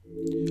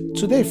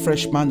Today,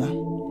 fresh manna,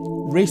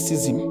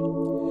 racism.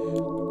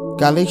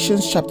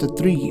 Galatians chapter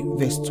 3,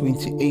 verse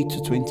 28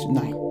 to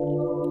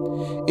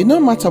 29. It no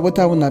matter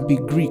whether una be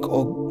Greek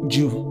or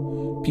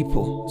Jew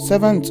people,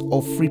 servant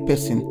or free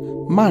person,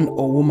 man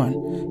or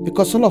woman,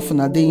 because all of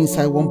una dey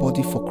inside one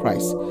body for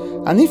Christ.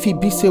 And if he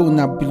be say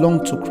una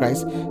belong to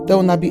Christ, then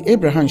una be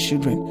Abraham's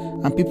children,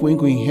 and people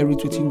ain't going to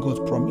inherit within God's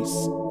promise.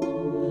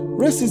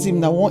 Racism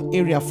na one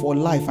area for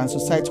life and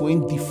society wey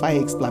defy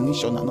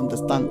explanation and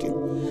understanding,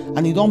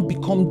 and it don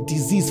become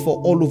disease for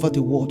all over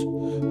the world.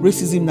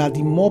 Racism na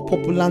the more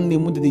popular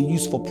name wey they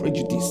use for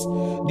prejudice,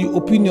 the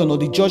opinion or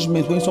the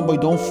judgment when somebody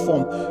don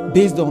form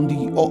based on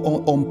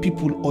on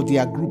people or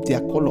their group, their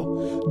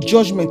color.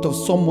 Judgment of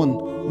someone.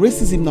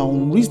 Racism na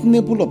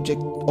unreasonable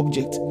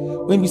object.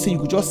 When we say you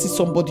could just see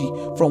somebody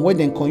from where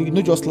they come, you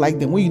know, just like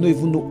them, when you don't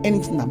even know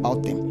anything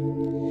about them.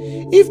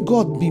 If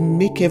God be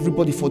make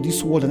everybody for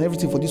this world and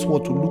everything for this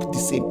world to look the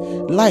same,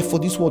 life for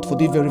this world for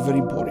they very,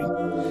 very boring.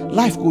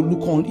 Life go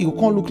look on, it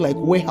can't look like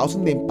warehouse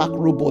and then pack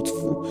robots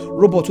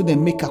will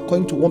then make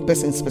according to one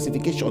person's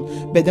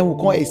specification, but then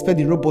we can't expect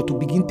the robot to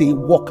begin to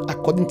work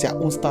according to their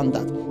own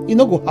standard. It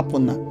not go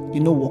happen now.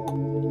 It no work.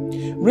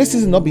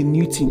 Racism not be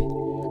new thing,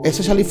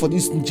 especially for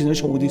this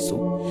generation with this.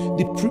 So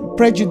the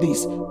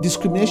prejudice,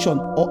 discrimination,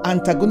 or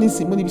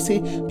antagonism, when you say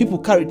people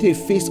carry to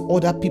face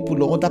other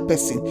people or other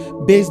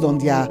person based on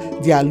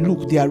their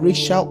look, their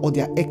racial or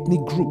their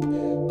ethnic group,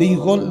 then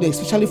you can,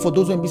 especially for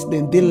those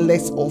when they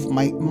less of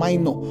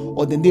minor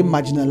or then they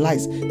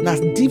marginalized. Now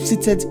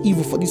deep-seated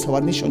evil for this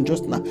our nation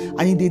just now,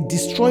 and they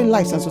destroy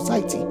lives and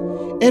society.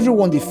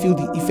 Everyone they feel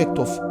the effect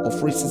of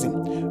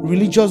racism.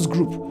 Religious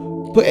group,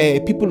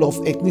 people of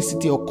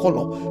ethnicity or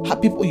color,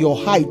 people your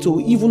height,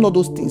 or even all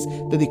those things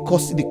that they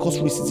cause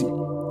racism.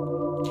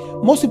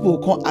 Most people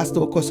will come ask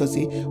the question,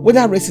 say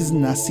whether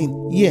racism is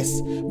sin.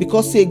 Yes,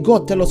 because say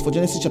God tell us for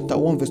Genesis chapter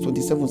 1 verse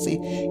 27,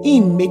 say he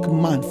make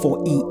man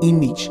for his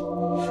image.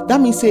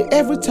 That means say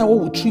every time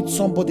we treat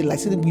somebody like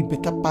say we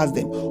better pass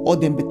them or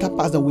them better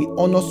pass them, we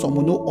honor some,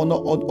 we no honor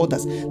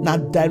others. Now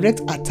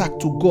direct attack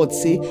to God.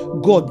 Say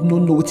God no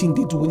know what they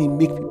do when he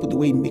make people the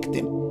way he make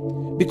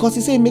them. Because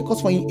he say make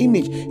us for his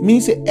image. It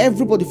means say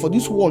everybody for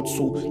this world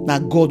so now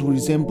God will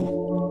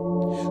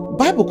resemble.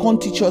 Bible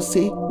can't teach us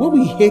say when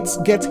we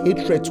get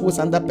hatred towards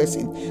another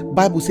person.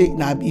 Bible say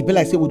now it be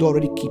like say we don't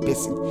already keep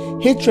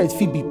person. Hatred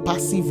feel be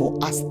passive or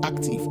as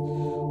active.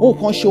 We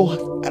can show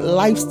a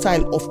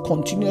lifestyle of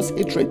continuous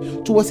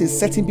hatred towards a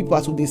certain people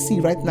as they see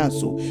right now.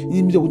 So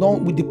we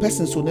don't with the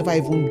person so never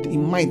even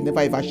in mind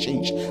never ever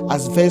change,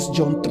 as verse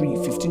John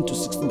 3:15 to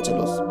 16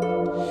 tell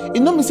us.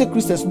 It not mean say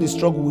Christians they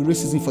struggle with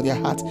racism for their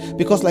heart,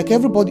 because like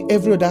everybody,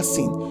 every other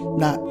sin,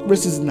 now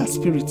racism na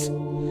spirit.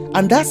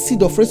 And that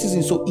seed of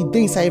racism, so it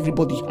dey inside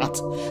everybody's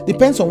heart.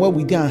 Depends on where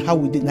we did and how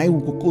we did. Now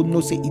we go know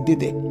say it did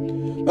there.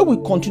 Make we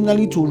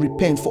continually to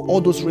repent for all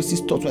those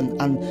racist thoughts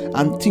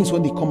and things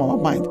when they come our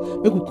mind.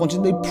 Make we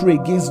continually pray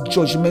against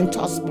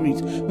judgmental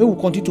spirits. Make we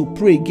continue to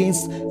pray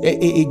against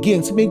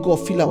make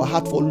God fill our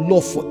heart for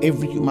love for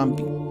every human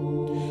being.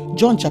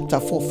 John chapter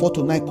 4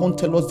 to 9 can't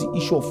tell us the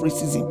issue of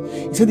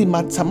racism. He said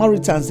the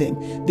Samaritans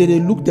they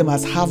look them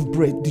as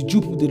half-bred. The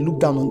Jew people they look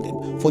down on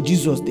them for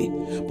Jesus' day.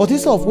 But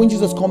instead of when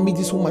Jesus come meet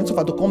this woman, instead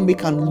of to come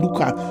make and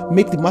look and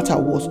make the matter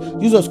worse,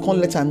 Jesus can't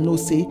let her know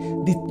say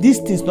these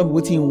things not be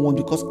waiting in one,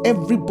 because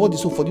everybody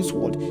so for this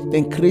world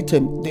then create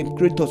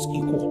us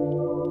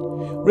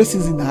equal. Racism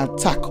is an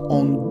attack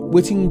on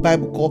what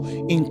Bible call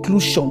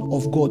inclusion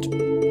of God.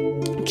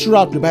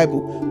 Throughout the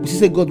Bible, we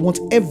see God wants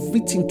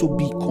everything to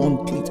be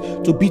complete,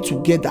 to be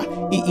together.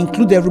 He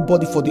includes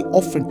everybody for the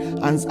offering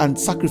and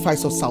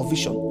sacrifice of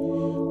salvation.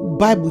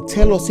 Bible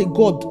tell us say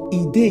God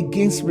he dey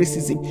against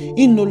racism.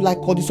 He no like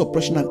all this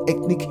oppression and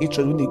ethnic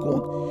hatred when they go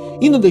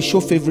on. He no they show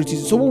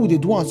favoritism. So when we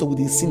do one, so we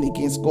they sin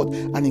against God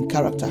and in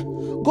character.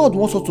 God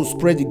wants us to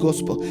spread the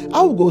gospel.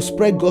 How we go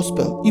spread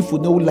gospel if we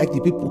know like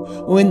the people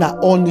when na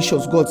all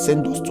nations God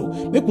send us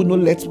to? Make we no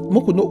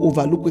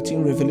overlook it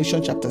in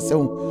Revelation chapter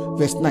 7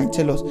 verse 9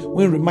 tell us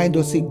when remind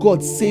us say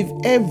God save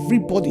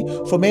everybody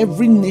from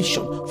every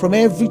nation, from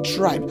every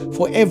tribe,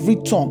 for every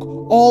tongue,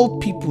 all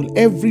people,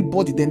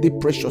 everybody, then they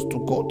precious to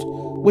God,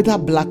 whether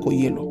black or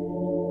yellow.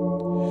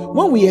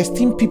 When we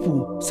esteem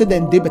people, say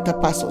then they better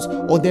pass us,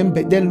 or then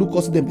look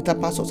us them better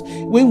pass us.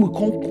 When we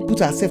can't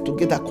put ourselves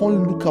together,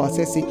 can't look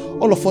ourselves, say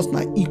all of us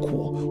now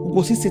equal. We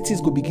go see things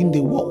go begin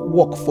the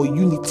work for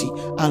unity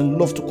and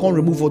love to come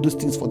remove all those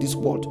things for this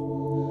world.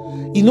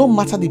 It no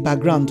matter the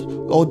background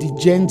or the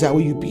gender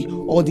where you be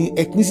or the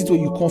ethnicity where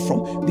you come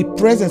from, the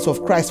presence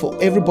of Christ for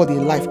everybody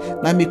in life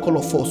now make all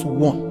of us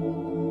one.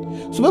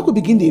 So when we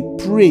begin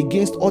to pray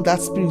against all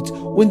that spirit,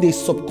 when they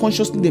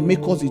subconsciously they make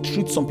us they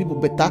treat some people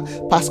better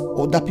past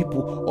other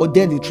people, or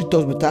then they treat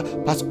us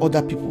better past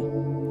other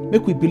people.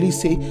 Make we believe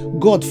say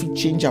God fit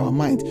change our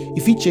mind,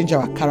 if he change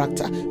our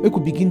character, make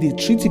we begin to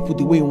treat people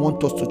the way he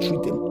want us to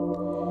treat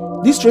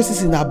them. This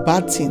racism is a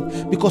bad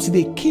thing because it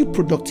they kill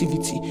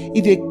productivity,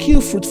 it they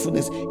kill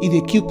fruitfulness, it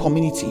they kill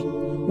community.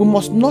 We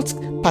must not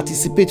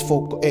participate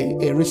for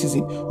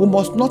racism. We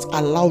must not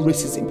allow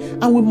racism,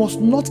 and we must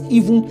not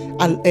even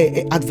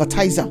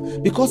advertise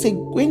them, because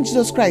when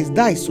Jesus Christ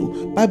died, so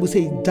Bible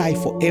says he died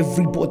for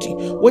everybody,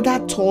 whether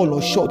tall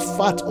or short,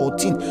 fat or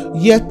thin,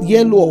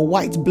 yellow or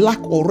white,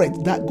 black or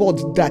red. That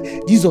God died,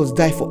 Jesus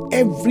died for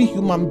every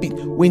human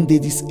being when they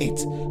this earth.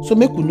 So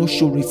make we no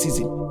show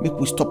racism, make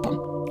we stop them.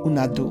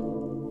 Una do.